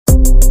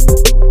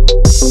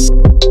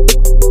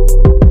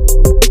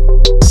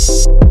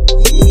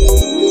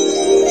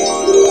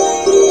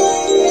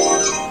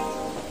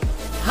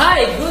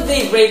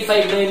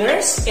Grade 5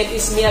 learners, it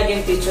is me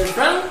again, Teacher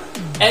Frank,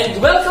 and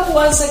welcome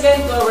once again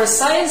to our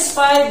Science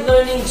 5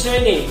 learning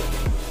journey.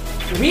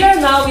 We are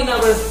now in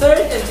our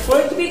third and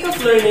fourth week of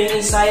learning in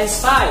Science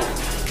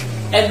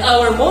 5, and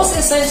our most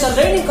essential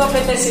learning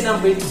competency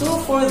number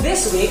 2 for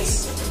this week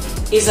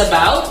is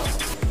about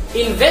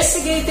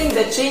investigating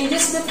the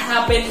changes that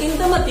happen in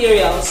the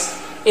materials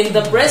in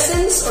the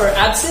presence or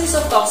absence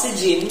of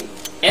oxygen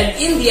and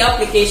in the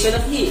application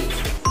of heat.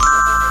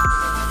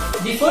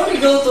 Before we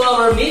go to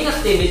our main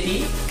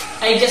activity,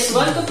 I just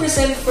want to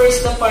present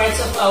first the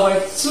parts of our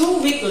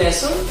 2-week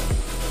lesson,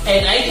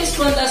 and I just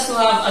want us to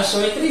have a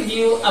short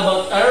review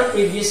about our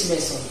previous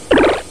lesson.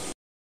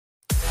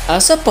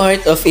 As a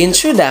part of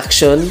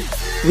introduction,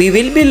 we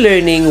will be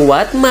learning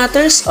what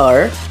matters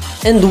are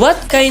and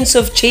what kinds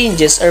of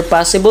changes are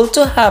possible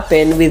to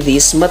happen with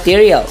these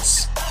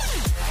materials.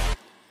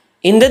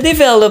 In the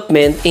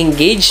development,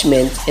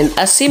 engagement, and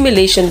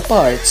assimilation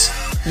parts,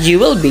 you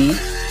will be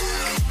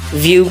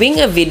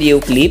viewing a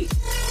video clip,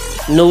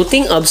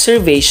 noting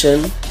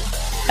observation,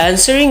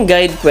 answering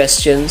guide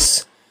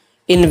questions,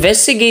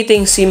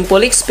 investigating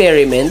simple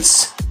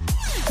experiments,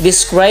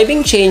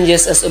 describing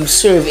changes as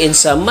observed in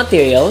some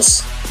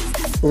materials,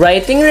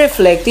 writing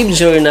reflective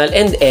journal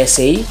and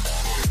essay,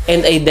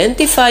 and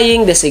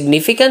identifying the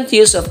significant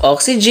use of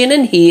oxygen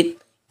and heat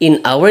in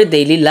our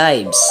daily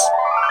lives.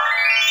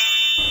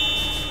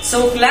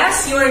 So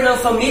class, you are now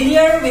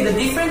familiar with the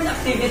different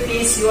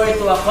activities you are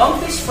to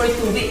accomplish for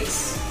 2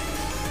 weeks.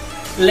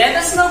 Let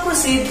us now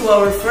proceed to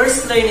our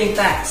first learning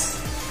task.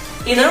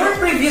 In our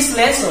previous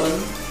lesson,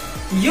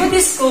 you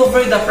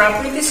discovered the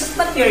properties of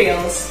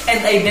materials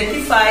and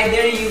identified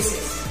their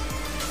uses.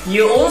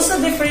 You also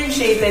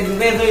differentiated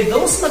whether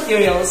those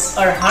materials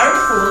are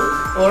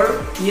harmful or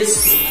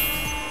useful.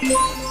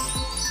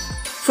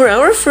 For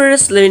our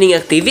first learning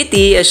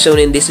activity as shown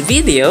in this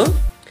video,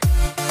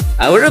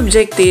 our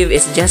objective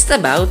is just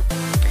about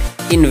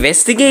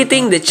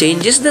investigating the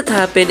changes that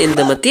happen in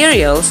the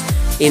materials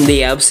in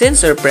the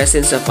absence or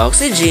presence of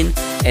oxygen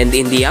and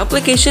in the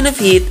application of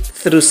heat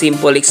through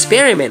simple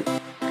experiment.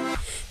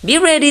 Be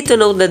ready to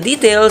note the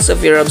details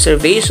of your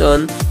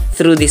observation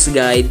through these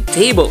guide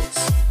tables.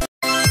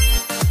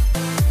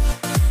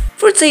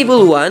 For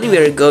Table 1, we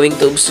are going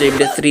to observe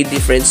the 3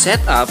 different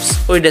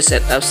setups or the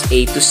setups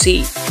A to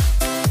C.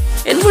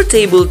 And for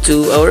Table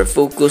 2, our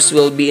focus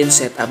will be in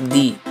Setup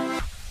D.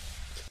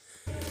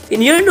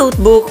 In your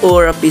notebook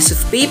or a piece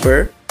of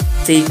paper,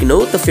 take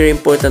note of your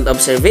important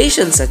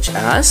observations such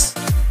as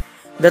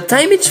the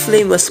time each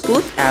flame was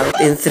put out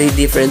in 3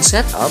 different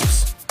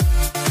setups,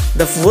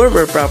 the form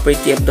or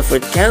property of the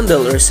fourth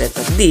candle or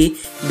setup D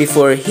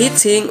before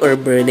heating or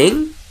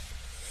burning,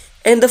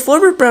 and the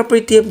form or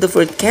property of the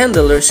fourth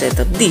candle or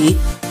setup D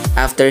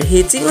after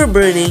heating or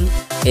burning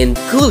and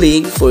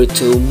cooling for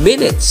 2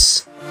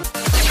 minutes.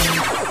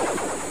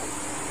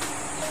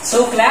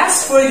 So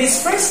class, for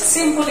this first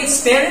simple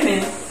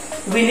experiment,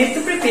 we need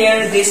to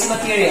prepare these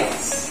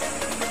materials.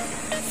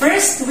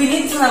 First, we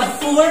need to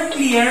have 4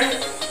 clear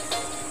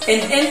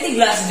and empty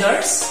glass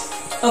jars,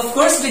 of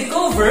course with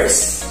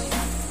covers,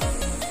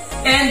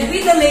 and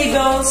with the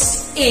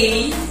labels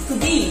A to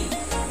D.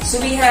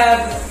 So we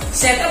have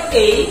setup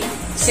A,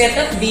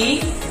 setup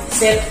B,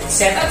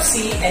 setup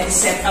C, and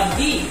setup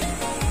D.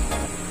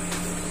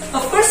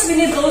 Of course,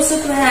 we need also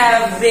to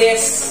have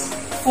these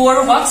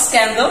 4 wax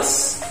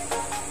candles.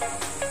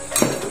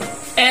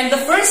 And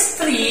the first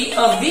 3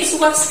 of these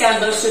wax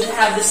candles should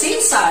have the same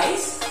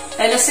size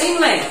and the same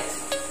length.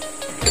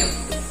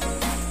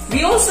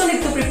 We also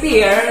need to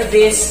prepare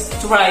this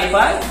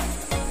tripod,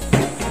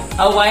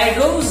 a wire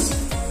gauze,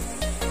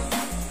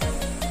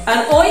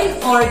 an oil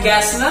or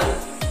gas lamp.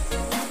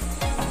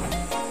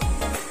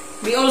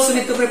 We also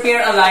need to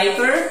prepare a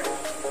lighter,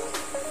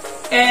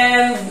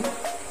 and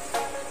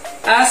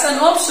as an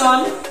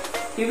option,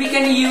 we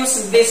can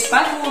use this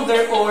pot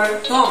holder or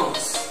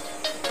tongs.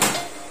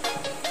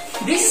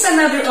 This is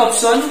another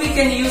option. We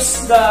can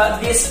use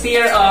this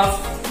pair of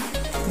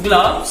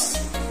gloves.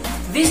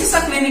 This is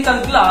a clinical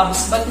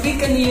gloves, but we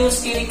can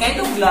use any kind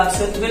of gloves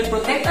that will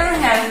protect our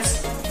hands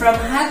from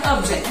hot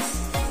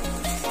objects.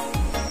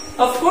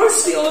 Of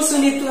course, we also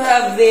need to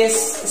have this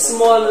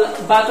small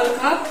bottle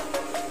cap,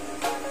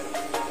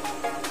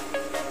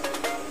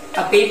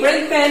 a paper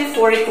and pen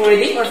for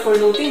recording or for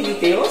noting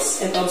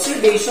details and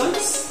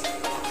observations,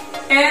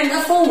 and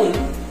a phone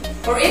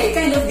or any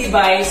kind of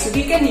device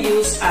we can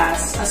use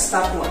as a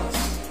stopwatch.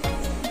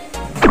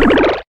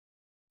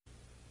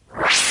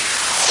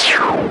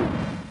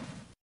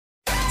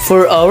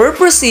 For our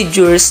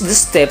procedures, the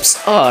steps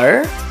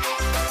are: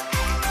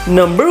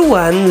 Number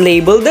 1,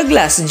 label the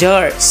glass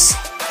jars.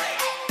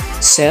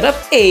 Setup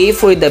A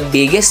for the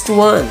biggest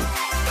one,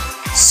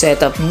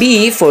 Setup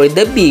B for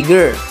the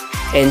bigger,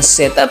 and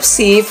Setup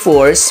C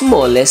for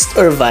smallest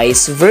or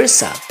vice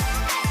versa.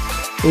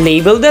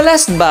 Label the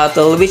last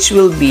bottle, which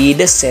will be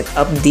the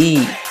Setup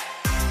D.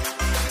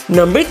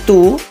 Number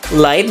 2,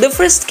 light the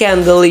first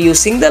candle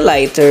using the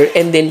lighter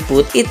and then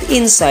put it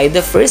inside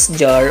the first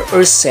jar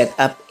or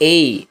Setup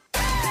A.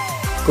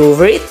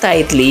 Cover it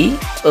tightly,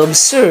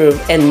 observe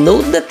and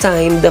note the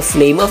time the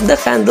flame of the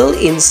candle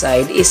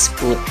inside is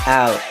put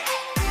out.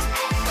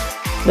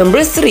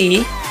 Number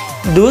 3,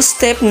 do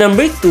step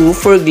number 2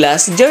 for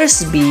glass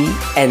jars B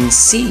and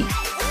C.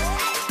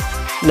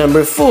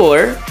 Number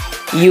 4,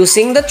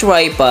 using the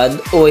tripod,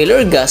 oil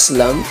or gas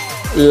lamp,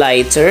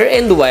 lighter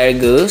and wire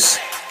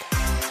gauze,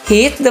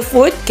 hit the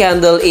 4th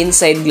candle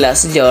inside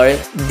glass jar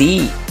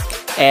D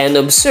and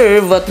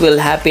observe what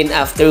will happen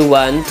after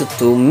 1 to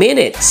 2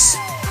 minutes.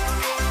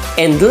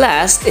 And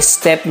last,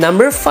 step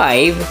number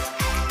 5,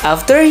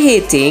 after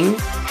heating,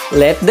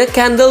 let the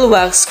candle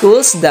wax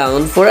cools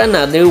down for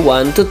another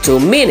 1 to 2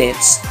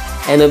 minutes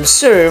and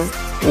observe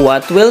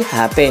what will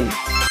happen.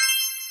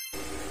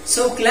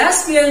 So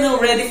class, we are now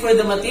ready for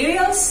the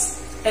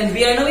materials and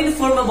we are now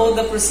informed about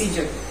the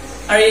procedure.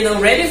 Are you now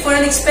ready for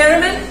an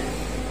experiment?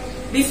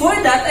 Before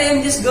that, I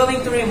am just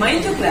going to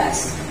remind you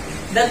class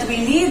that we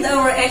need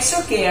our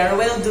extra care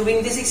while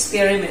doing this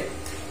experiment.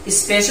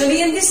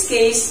 Especially in this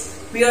case,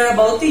 we are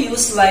about to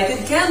use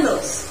lighted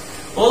candles.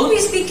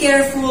 Always be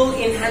careful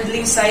in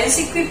handling science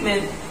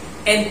equipment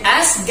and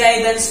ask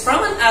guidance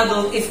from an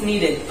adult if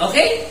needed.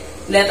 Okay?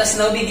 Let us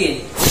now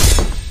begin.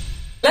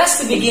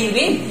 Class, to begin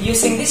with,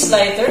 using this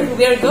lighter,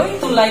 we are going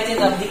to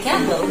lighten up the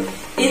candle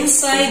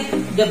inside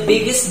the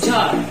biggest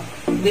jar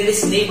with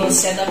its label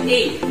setup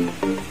A.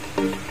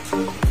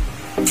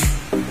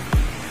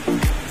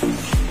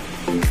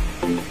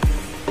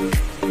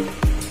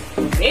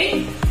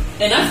 Okay?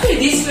 And after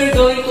this, we are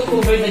going to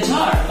cover the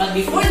jar. But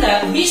before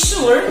that, be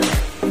sure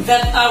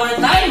that our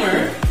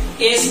timer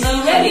is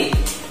now ready.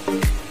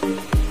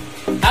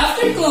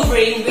 After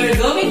covering, we are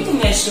going to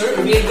measure,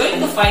 or we are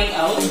going to find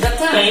out the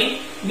time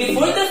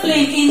before the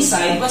flame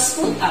inside was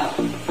put out.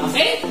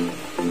 Okay?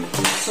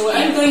 So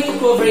I'm going to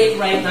cover it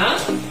right now.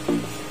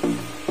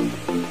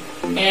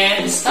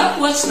 And the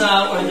stopwatch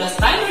now, or the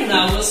timer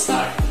now, will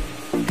start.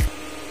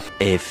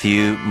 A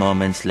few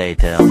moments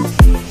later.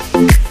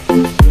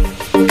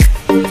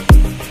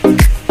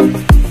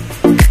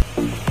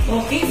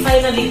 Okay,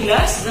 finally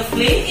class, the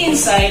flame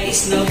inside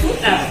is now put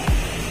out.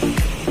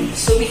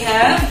 So we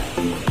have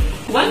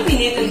 1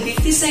 minute and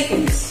 50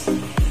 seconds.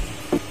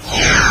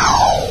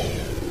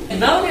 And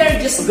now we are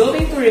just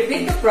going to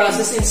repeat the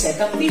process in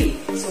setup B.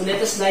 So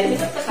let us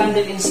lighten up the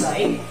candle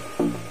inside.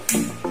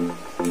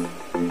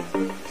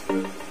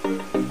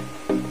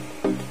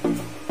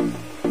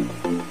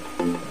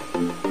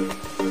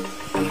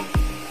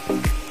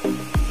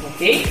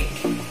 Okay,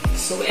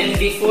 so and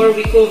before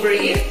we cover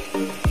it,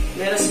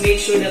 let us make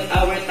sure that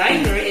our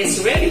timer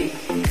is ready.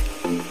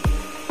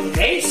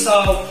 Okay,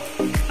 so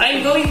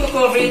I'm going to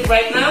cover it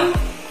right now.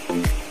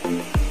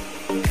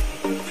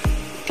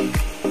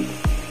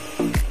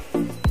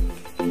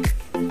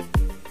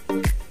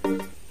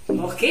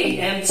 Okay,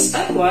 and the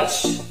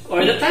stopwatch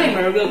or the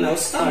timer will now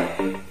start.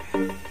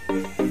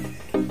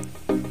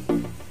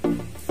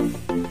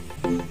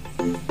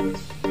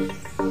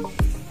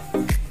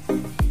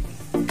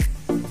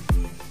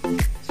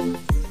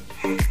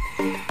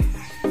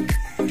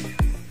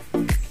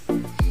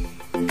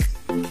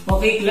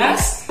 Okay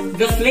class,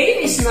 the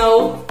flame is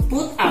now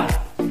put out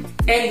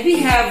and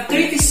we have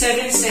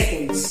 37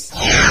 seconds.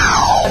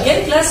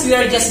 Again class, we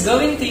are just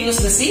going to use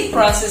the same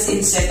process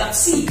in setup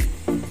C,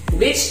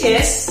 which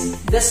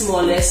is the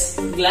smallest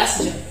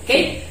glass jar.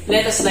 Okay,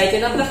 let us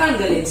lighten up the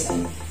candle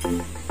inside.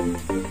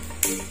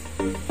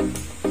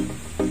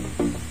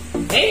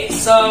 Okay,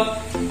 so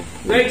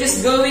we're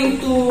just going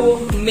to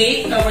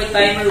make our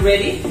timer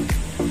ready.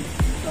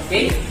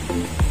 Okay,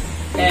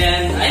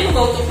 and I'm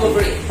about to cover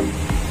it.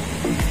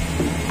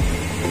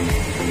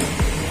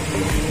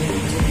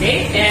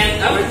 Okay,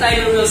 and our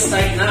timer will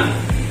start now.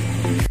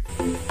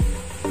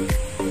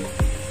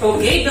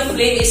 Okay, the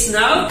flame is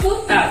now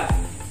put out.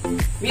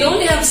 We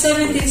only have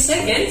 17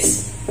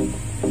 seconds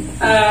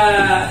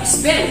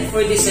spent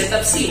for this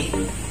setup C.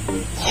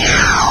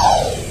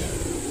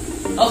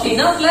 Okay,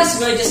 now class,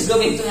 we're just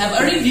going to have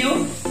a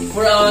review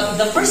for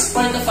the first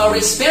part of our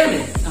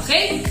experiment.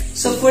 Okay,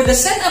 so for the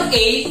setup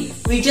A,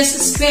 we just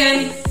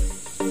spent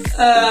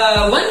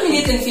 1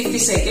 minute and 50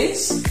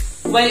 seconds,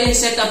 while in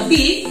setup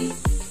B,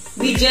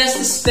 we just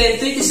spent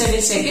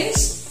 37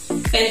 seconds,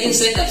 and in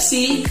setup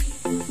C,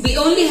 we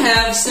only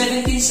have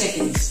 17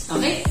 seconds.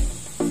 Okay?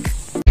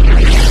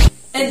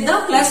 And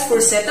now class,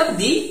 for setup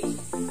D,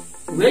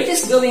 we're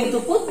just going to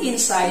put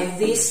inside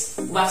this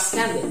wax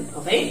candle.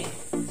 Okay?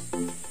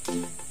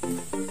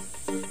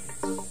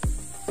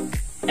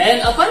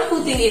 And upon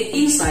putting it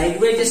inside,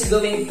 we're just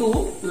going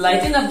to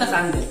lighten up the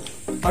candle,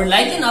 or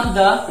lighten up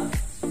the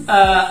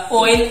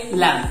oil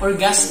lamp or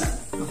gas lamp.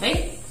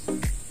 Okay?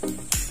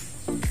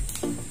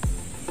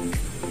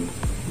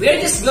 We are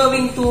just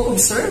going to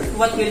observe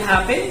what will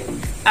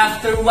happen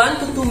after 1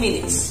 to 2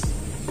 minutes.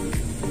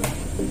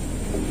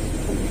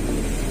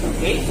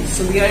 Okay,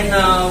 so we are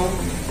now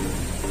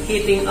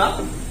heating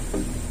up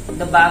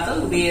the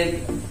bottle with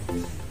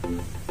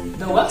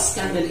the wax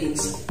candle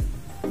inside.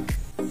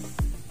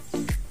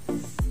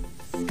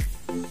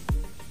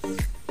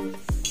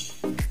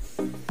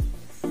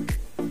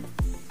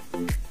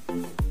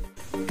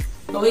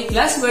 Okay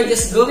class, we're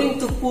just going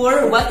to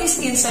pour what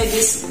is inside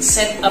this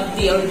setup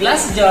D or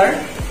glass jar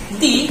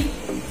D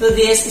to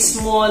this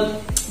small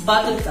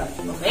bottle cup.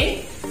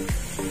 Okay?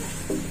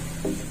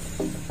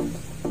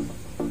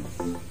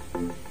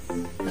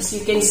 As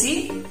you can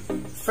see,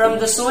 from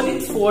the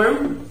solid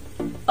form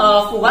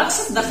of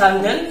wax of the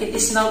candle, it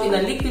is now in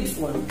a liquid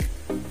form.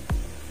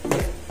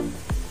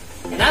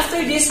 And after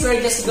this, we're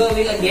just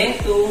going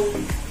again to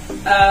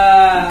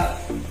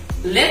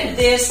let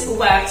this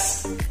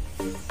wax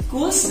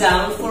cools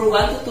down for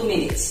 1 to 2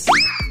 minutes.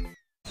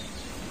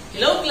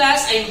 Hello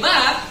class, I'm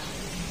back.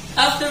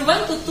 After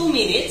 1 to 2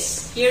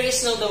 minutes, here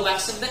is now the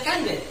wax of the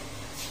candle.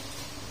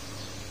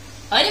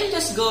 I am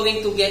just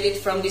going to get it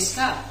from this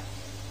cup.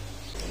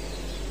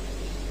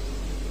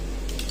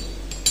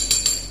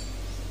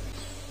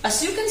 As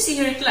you can see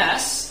here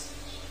class,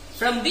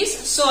 from this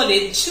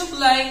solid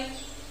tube-like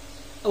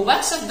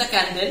wax of the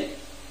candle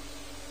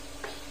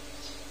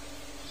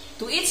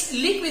to its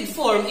liquid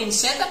form in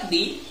setup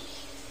D,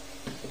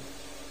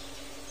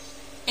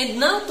 and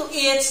now to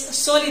its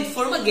solid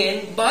form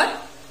again,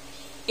 but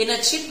in a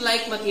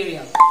chip-like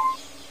material.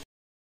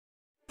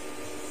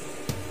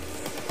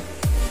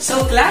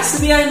 So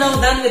class, we are now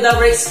done with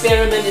our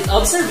experiment and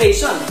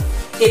observation.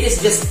 It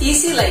is just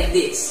easy like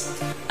this.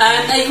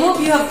 And I hope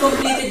you have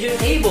completed your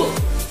table.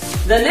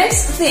 The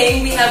next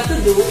thing we have to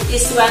do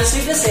is to answer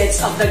the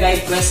sets of the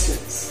guide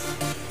questions.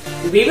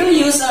 We will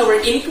use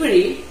our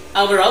inquiry,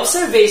 our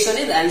observation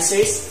and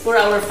answers for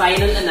our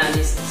final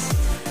analysis.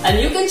 And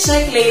you can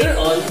check later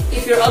on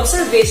if your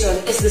observation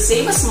is the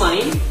same as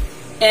mine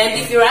and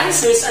if your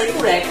answers are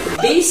correct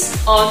based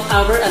on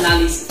our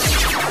analysis.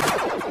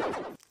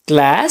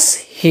 Class,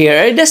 here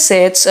are the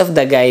sets of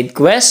the guide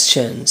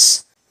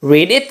questions.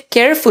 Read it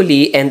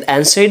carefully and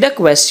answer the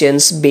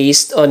questions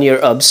based on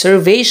your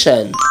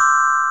observation.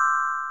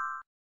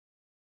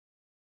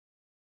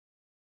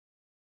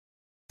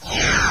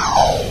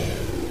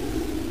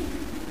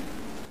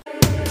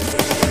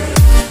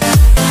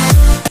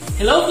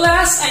 Hello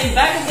class, I'm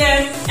back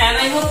again and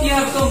I hope you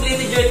have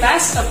completed your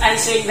task of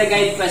answering the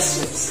guide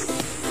questions.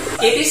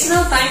 It is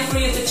now time for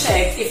you to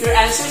check if your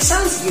answer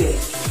sounds good.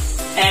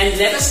 And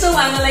let us now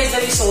analyze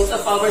the result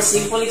of our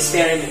simple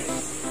experiment.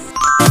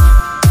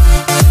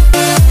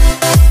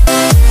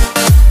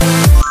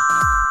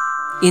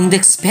 In the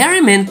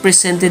experiment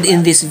presented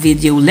in this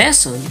video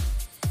lesson,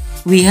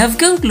 we have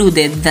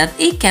concluded that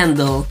a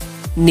candle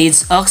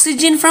needs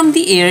oxygen from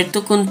the air to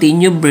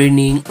continue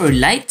burning or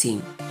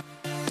lighting.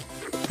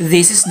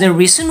 This is the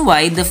reason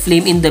why the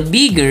flame in the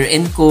bigger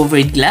and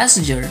covered glass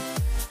jar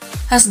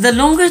has the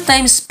longer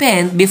time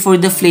spent before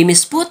the flame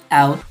is put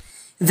out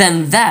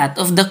than that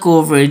of the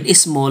covered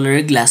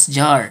smaller glass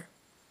jar.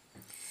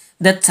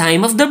 The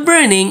time of the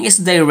burning is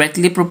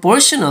directly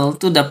proportional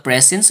to the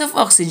presence of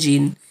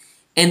oxygen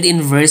and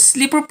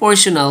inversely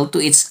proportional to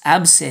its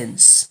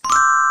absence.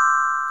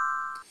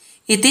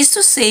 It is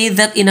to say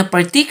that in a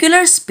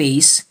particular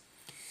space,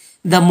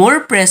 the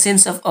more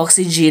presence of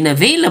oxygen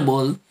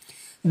available,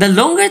 the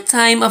longer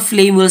time a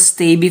flame will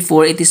stay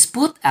before it is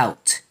put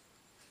out.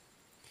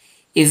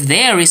 If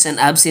there is an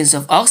absence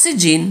of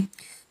oxygen,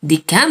 the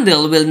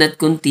candle will not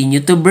continue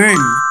to burn.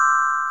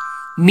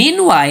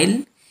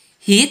 Meanwhile,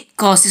 heat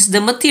causes the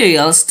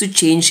materials to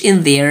change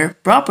in their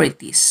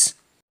properties.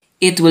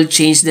 It will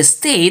change the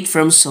state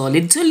from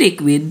solid to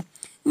liquid,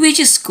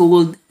 which is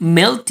called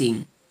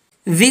melting.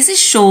 This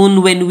is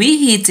shown when we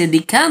heated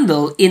the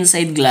candle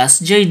inside glass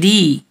jar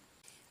D.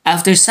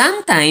 After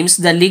some times,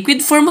 the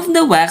liquid form of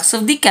the wax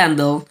of the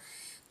candle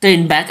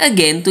turned back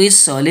again to its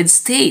solid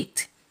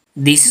state.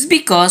 This is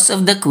because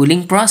of the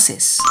cooling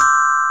process.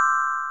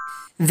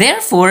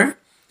 Therefore,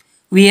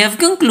 we have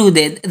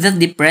concluded that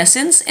the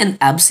presence and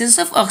absence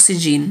of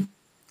oxygen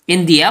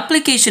in the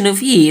application of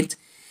heat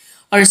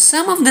are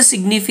some of the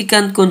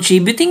significant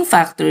contributing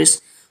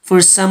factors for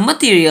some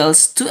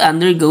materials to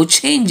undergo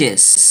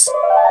changes.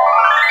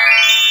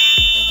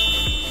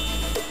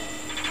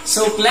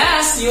 So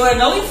class, you are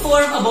now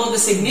informed about the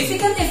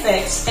significant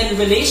effects and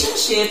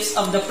relationships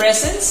of the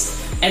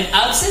presence and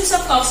absence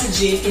of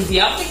oxygen in the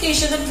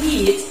application of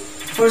heat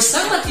for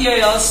some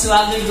materials to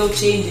undergo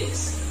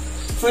changes.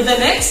 For the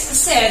next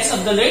sets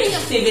of the learning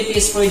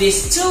activities for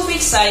this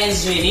 2-week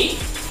science journey,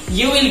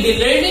 you will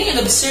be learning and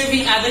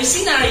observing other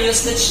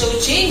scenarios that show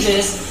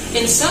changes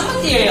in some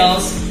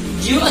materials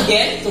due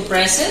again to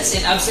presence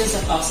and absence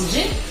of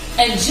oxygen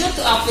and due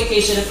to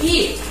application of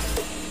heat.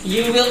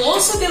 You will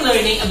also be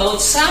learning about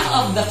some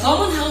of the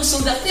common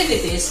household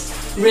activities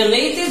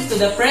related to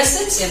the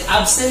presence and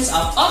absence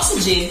of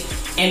oxygen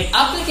and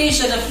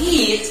application of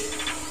heat,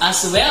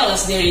 as well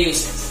as their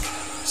uses.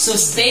 So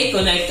stay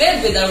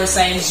connected with our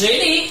science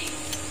journey.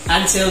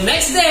 Until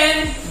next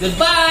then,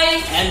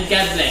 goodbye and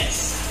God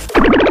bless.